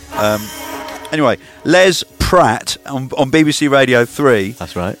 Anyway, Les Pratt on BBC Radio 3.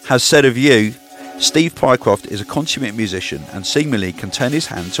 That's right. Has said of you, Steve Pycroft is a consummate musician and seemingly can turn his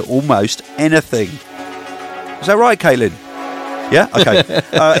hand to almost anything. Is that right, Caitlin? Yeah?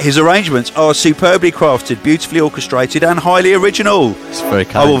 Okay. His arrangements are superbly crafted, beautifully orchestrated and highly original. It's very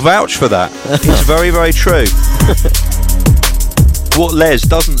kind. I will vouch for that. It's very, very true. What Les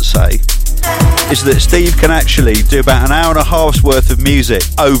doesn't say is that Steve can actually do about an hour and a half's worth of music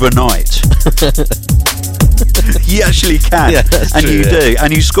overnight. He actually can, and true, you do,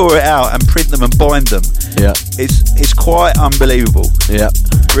 and you score it out and print them and bind them. Yeah, it's quite unbelievable. Yeah,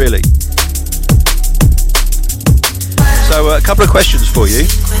 really. So a couple of questions for you.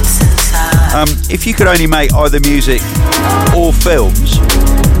 If you could only make either music or films,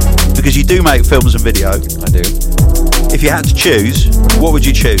 because you do make films and video. I do. If you had to choose, what would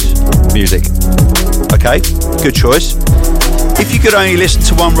you choose? Music. Okay, good choice. If you could only listen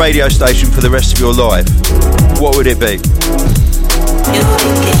to one radio station for the rest of your life, what would it be?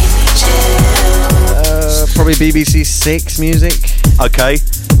 Probably BBC 6 music. Okay,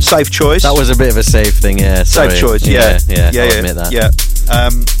 safe choice. That was a bit of a safe thing, yeah. Sorry. Safe choice, yeah. I'll admit that. Yeah.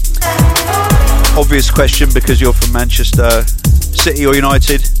 Obvious question because you're from Manchester. City or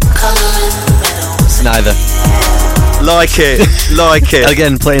United? Neither. Like it.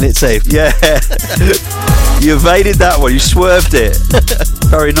 Again, playing it safe. Yeah. You evaded that one. You swerved it.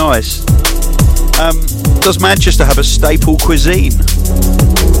 Very nice. Does Manchester have a staple cuisine?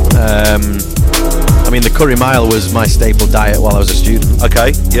 I mean, the curry mile was my staple diet while I was a student.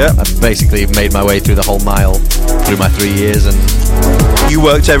 Okay, yeah. I basically made my way through the whole mile through my 3 years, and you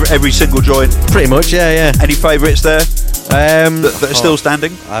worked every single joint. Pretty much, yeah. Any favourites there that are still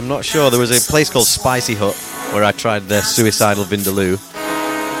standing? I'm not sure. There was a place called Spicy Hut where I tried their suicidal vindaloo.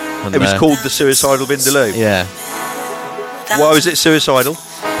 It was called the suicidal vindaloo. Yeah. Why was it suicidal?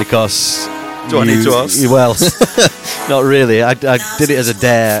 Because. Do I need to ask? Well, not really. I did it as a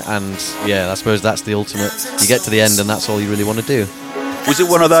dare, and yeah, I suppose that's the ultimate. You get to the end, and that's all you really want to do. Was it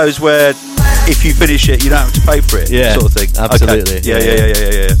one of those where if you finish it, you don't have to pay for it? Yeah, sort of thing. Absolutely. Okay.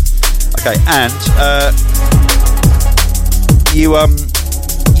 Yeah. Okay, and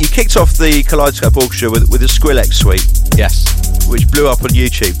you kicked off the Kaleidoscope Orchestra with a Skrillex suite. Yes, which blew up on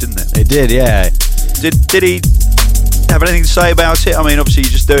YouTube, didn't it? It did, yeah. Did he have anything to say about it? I mean, obviously you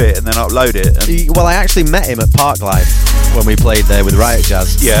just do it and then upload it. Well, I actually met him at Parklife when we played there with Riot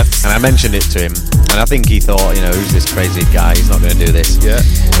Jazz. Yeah. And I mentioned it to him, and I think he thought, who's this crazy guy? He's not going to do this. Yeah.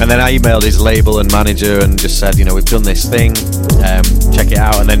 And then I emailed his label and manager and just said, you know, we've done this thing, check it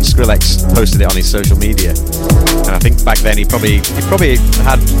out. And then Skrillex posted it on his social media. And I think back then he probably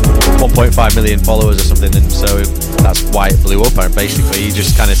had 1.5 million followers or something, and so that's why it blew up. And basically, he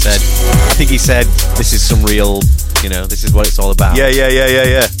just kind of said, I think he said, this is some real, you know, this is what it's all about.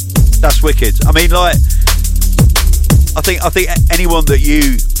 Yeah. That's wicked. I mean, like, I think anyone that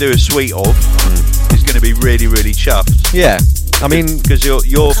you do a suite of is going to be really, really chuffed. Yeah. I mean, because you're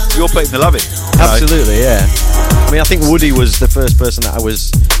putting the love in. Absolutely, yeah. I mean, I think Woody was the first person that I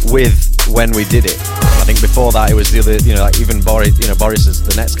was with when we did it. I think before that it was the other, you know, like even Boris, you know, Boris is the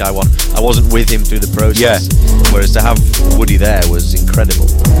Netsky one. I wasn't with him through the process. Yeah. Whereas to have Woody there was incredible.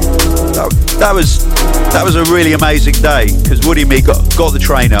 That was a really amazing day because Woody and me got the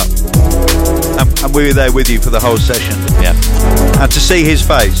train up, and we were there with you for the whole session. Yeah. And to see his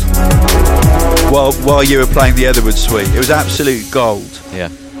face while you were playing the Etherwood Suite, it was absolute gold. Yeah.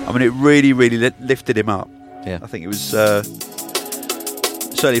 I mean, it really, really lifted him up. Yeah. I think it was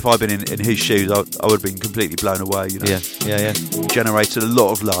certainly if I'd been in his shoes, I would have been completely blown away. You know. Yeah. Generated a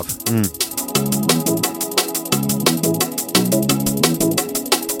lot of love.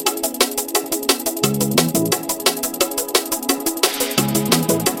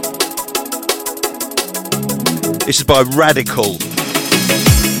 This is by Radical.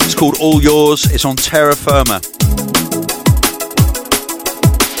 It's called All Yours. It's on Terra Firma.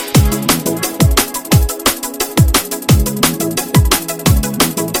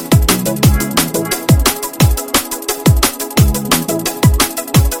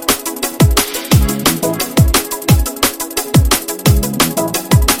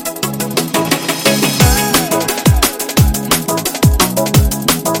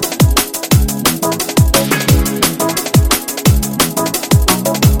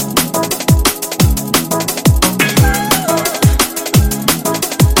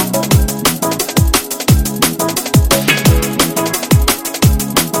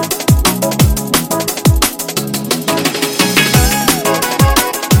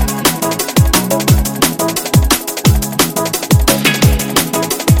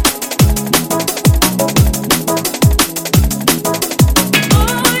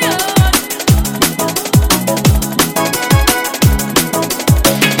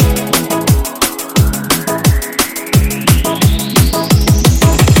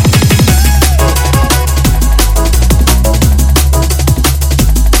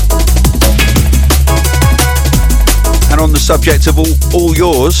 Subject of all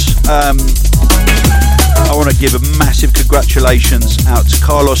yours, I want to give a massive congratulations out to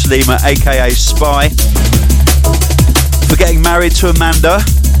Carlos Lima, aka Spy, for getting married to Amanda.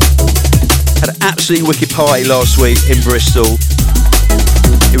 Had an absolutely wicked party last week in Bristol.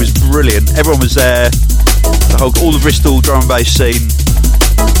 It was brilliant. Everyone was there. All the Bristol drum and bass scene.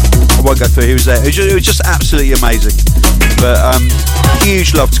 I won't go through who was there. It was just absolutely amazing. But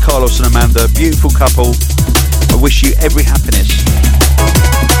huge love to Carlos and Amanda. Beautiful couple. I wish you every happiness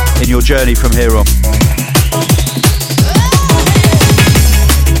in your journey from here on.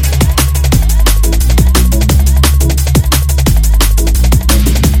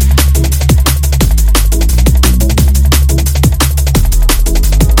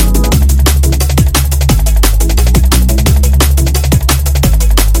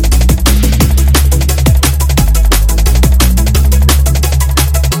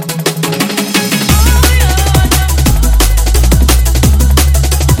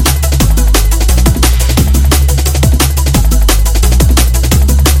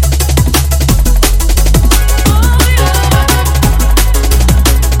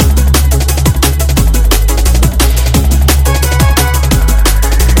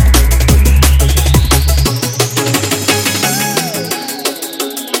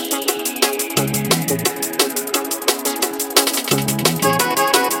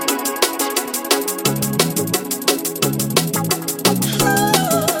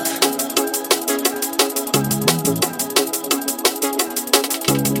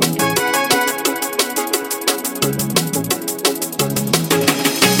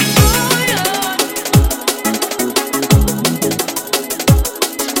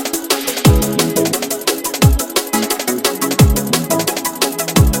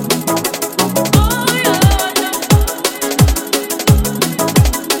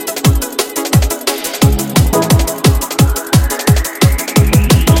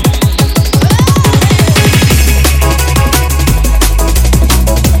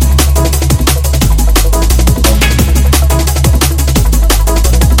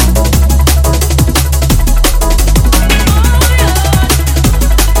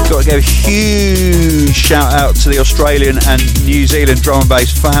 give a huge shout out to the Australian and New Zealand drum and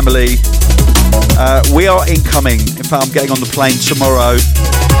bass family. We are incoming. In fact, I'm getting on the plane tomorrow.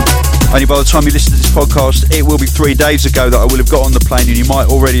 Only by the time you listen to this podcast, it will be 3 days ago that I will have got on the plane, and you might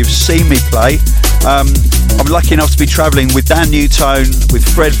already have seen me play. I'm lucky enough to be travelling with Dan Newtone, with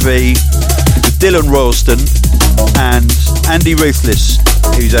Fred V, with Dylan Royalston, and Andy Ruthless,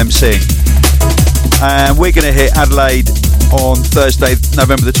 who's emceeing. And we're going to hit Adelaide on Thursday,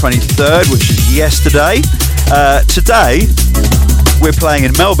 November the 23rd, which is yesterday. Today, we're playing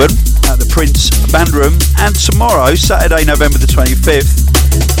in Melbourne at the Prince Band Room, and tomorrow, Saturday, November the 25th,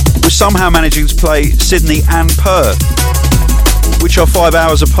 we're somehow managing to play Sydney and Perth, which are 5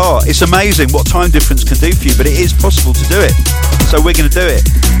 hours apart. It's amazing what time difference can do for you, but it is possible to do it. So we're going to do it.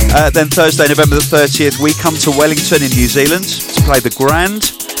 Then Thursday, November the 30th, we come to Wellington in New Zealand to play the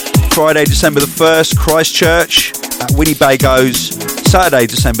Grand. Friday, December the 1st, Christchurch at Winnebago's. Saturday,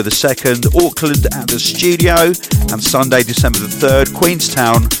 December the 2nd, Auckland at the Studio. And Sunday, December the 3rd,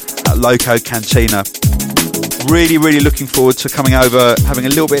 Queenstown at Loco Cantina. Really, really looking forward to coming over, having a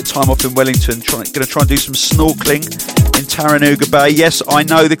little bit of time off in Wellington. Going to try and do some snorkeling in Taranooga Bay. Yes, I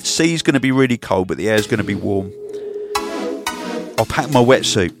know the sea's going to be really cold, but the air's going to be warm. I'll pack my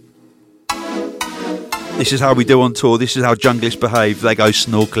wetsuit. This is how we do on tour. This is how junglists behave. They go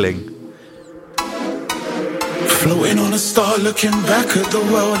snorkeling. Floating on a star, looking back at the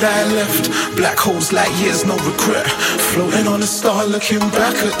world I left. Black holes like years, no regret. Floating on a star, looking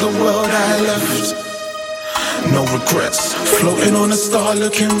back at the world I left. No regrets. Floating on a star,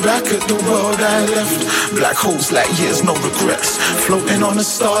 looking back at the world I left. Black holes like years, no regrets. Floating on a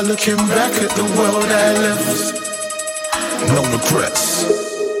star, looking back at the world I left. No regrets.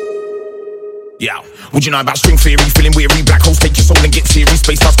 Yeah. Would you know about string theory? Feeling weary, black holes take your soul and get teary.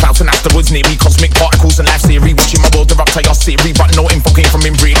 Space dust clouds and asteroids near me. Cosmic particles and life theory. Watching my world erupt, I ask Siri. But no info came from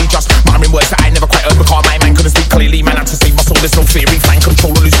him really. Just murmuring words that I never quite heard. Because my mind couldn't speak clearly. Man, I had to save my soul, there's no theory. Find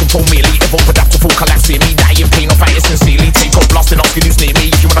control or lose control merely. Evolve, adapt to full collapse near me. Die in pain or fight it sincerely. Take off, blasting off, you lose near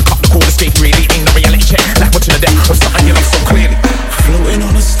me. If you wanna cut the call, escape really. Ain't no reality check. Like watching the death of something you love so clearly. Floating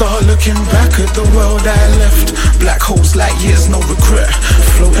on a star, looking back at the world I left. Black holes like years, no regret.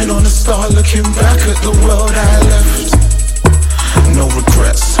 Floating on a star, looking back at the world I left. No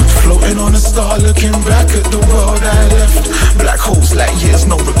regrets. Floating on a star, looking back at the world I left. Black holes like years,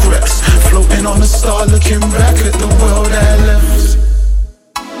 no regrets. Floating on a star, looking back at the world I left.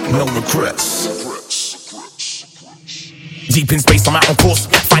 No regrets. Deep in space, I'm out on course.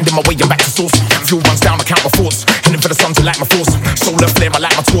 Finding my way, I'm back to source. Fuel runs down, I count my thoughts. Heading for the sun to light my force. Solar flare, I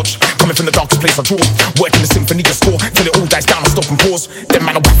light my torch. Coming from the darkest place I draw. Working the symphony of score. Till it all dies down, I stop and pause. Then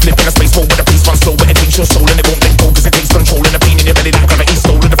man, I backflip in a space ball where the pace runs slow. But it takes your soul and it won't let go. Cause it takes control and the pain in your belly like gravity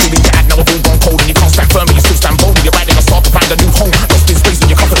stolen. The feeling you had, now I've all gone cold. And you can't stand firm, but you still stand bold. And you're riding a star to find a new home. Lost in space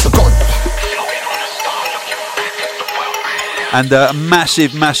and your comforts are gone. And a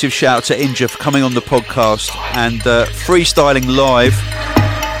massive, massive shout out to Inja for coming on the podcast and freestyling live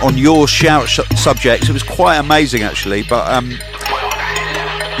on your shout subjects. It was quite amazing, actually. But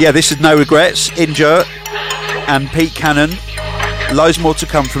yeah, this is No Regrets. Inja and Pete Cannon. Loads more to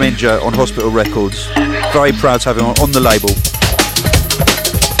come from Inja on Hospital Records. Very proud to have him on the label.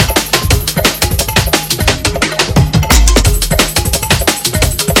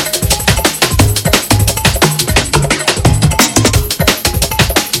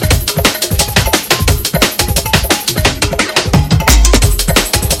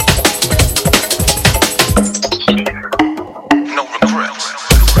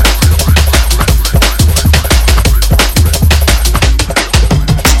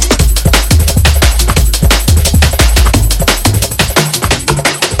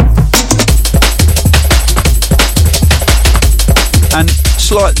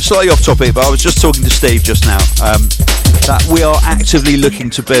 Slightly off topic, but I was just talking to Steve just now that we are actively looking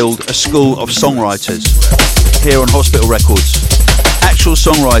to build a school of songwriters here on Hospital Records. Actual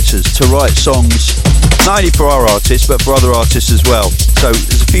songwriters to write songs not only for our artists but for other artists as well. So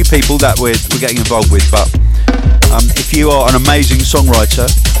there's a few people that we're getting involved with, but if you are an amazing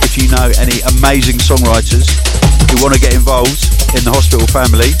songwriter, if you know any amazing songwriters who want to get involved in the Hospital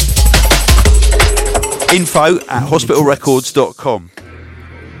family, info@hospitalrecords.com.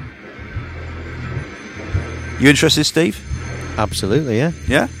 You interested, Steve? Absolutely, yeah.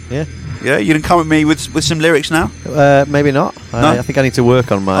 Yeah? Yeah. Yeah, you can come with me with some lyrics now? Maybe not. No? I think I need to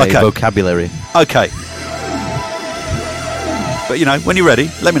work on my vocabulary. Okay. But, you know, when you're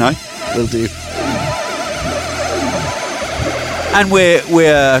ready, let me know. Will do. And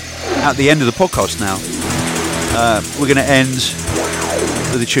we're at the end of the podcast now. We're going to end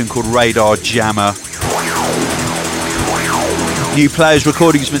with a tune called Radar Jammer. New Players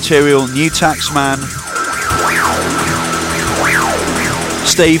Recordings material, New Taxman.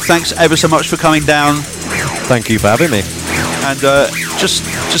 Steve, thanks ever so much for coming down. Thank you for having me. And just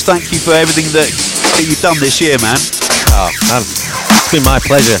thank you for everything that you've done this year, man. Oh, man. It's been my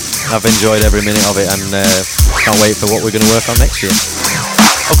pleasure. I've enjoyed every minute of it, and can't wait for what we're going to work on next year.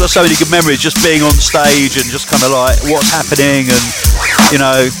 I've got so many good memories just being on stage and just kind of like what's happening, and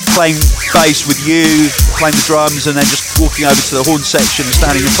playing bass with you, playing the drums, and then just walking over to the horn section and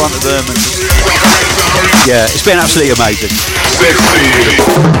standing in front of them, and just, it's been absolutely amazing.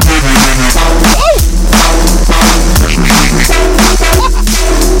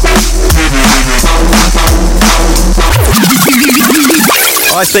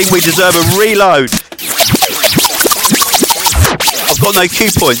 I think we deserve a reload. I've got no cue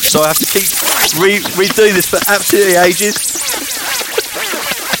points, so I have to keep redoing this for absolutely ages.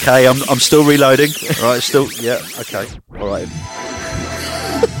 Okay, I'm still reloading. All right, still, yeah, okay, all right.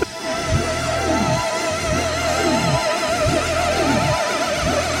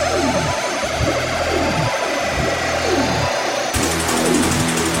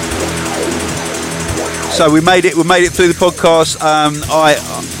 So we made it through the podcast.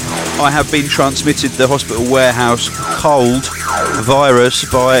 I have been transmitted the hospital warehouse cold virus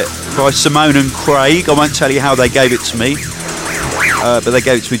by Simone and Craig. I won't tell you how they gave it to me, but they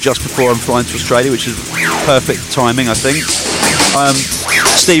gave it to me just before I'm flying to Australia, which is perfect timing, I think.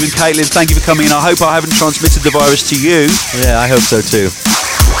 Steve and Caitlin, thank you for coming in. I hope I haven't transmitted the virus to you. Yeah, I hope so too.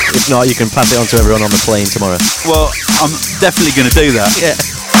 If not, you can pass it on to everyone on the plane tomorrow. Well, I'm definitely going to do that. Yeah.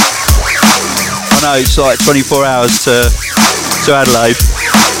 I know, it's like 24 hours to Adelaide.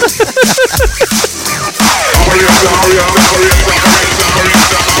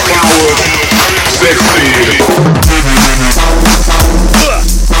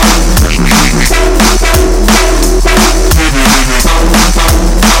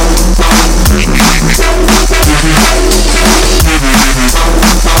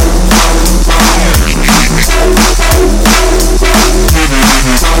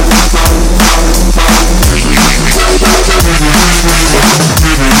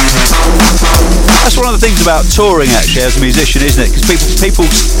 That's one of the things about touring, actually, as a musician, isn't it? Because people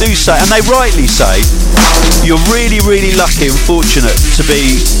do say, and they rightly say, you're really, really lucky and fortunate to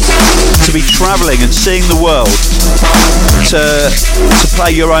be travelling and seeing the world, to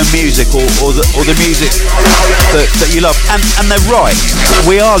play your own music or the music that you love. And they're right.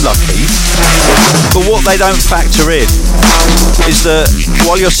 We are lucky. But what they don't factor in is that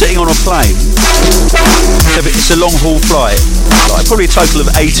while you're sitting on a plane, it's a long haul flight, like probably a total of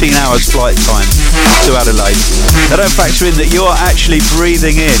 18 hours flight time to Adelaide. They don't factor in that you're actually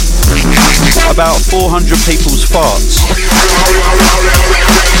breathing in about 400 people's farts,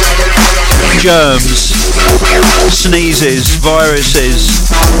 germs, sneezes, viruses,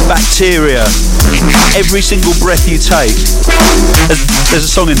 bacteria. Every single breath you take, there's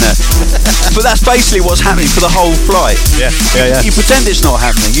a song in there. But that's basically what's happening for the whole flight. Yeah. You pretend it's not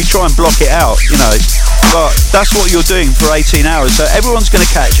happening, you try and block it out, but that's what you're doing for 18 hours. So everyone's going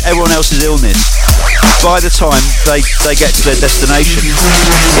to catch everyone else's illness by the time they get to their destination.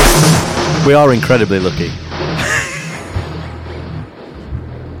 We are incredibly lucky.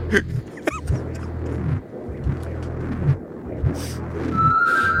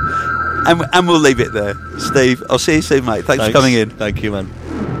 And we'll leave it there. Steve, I'll see you soon, mate. Thanks for coming in. Thank you, man.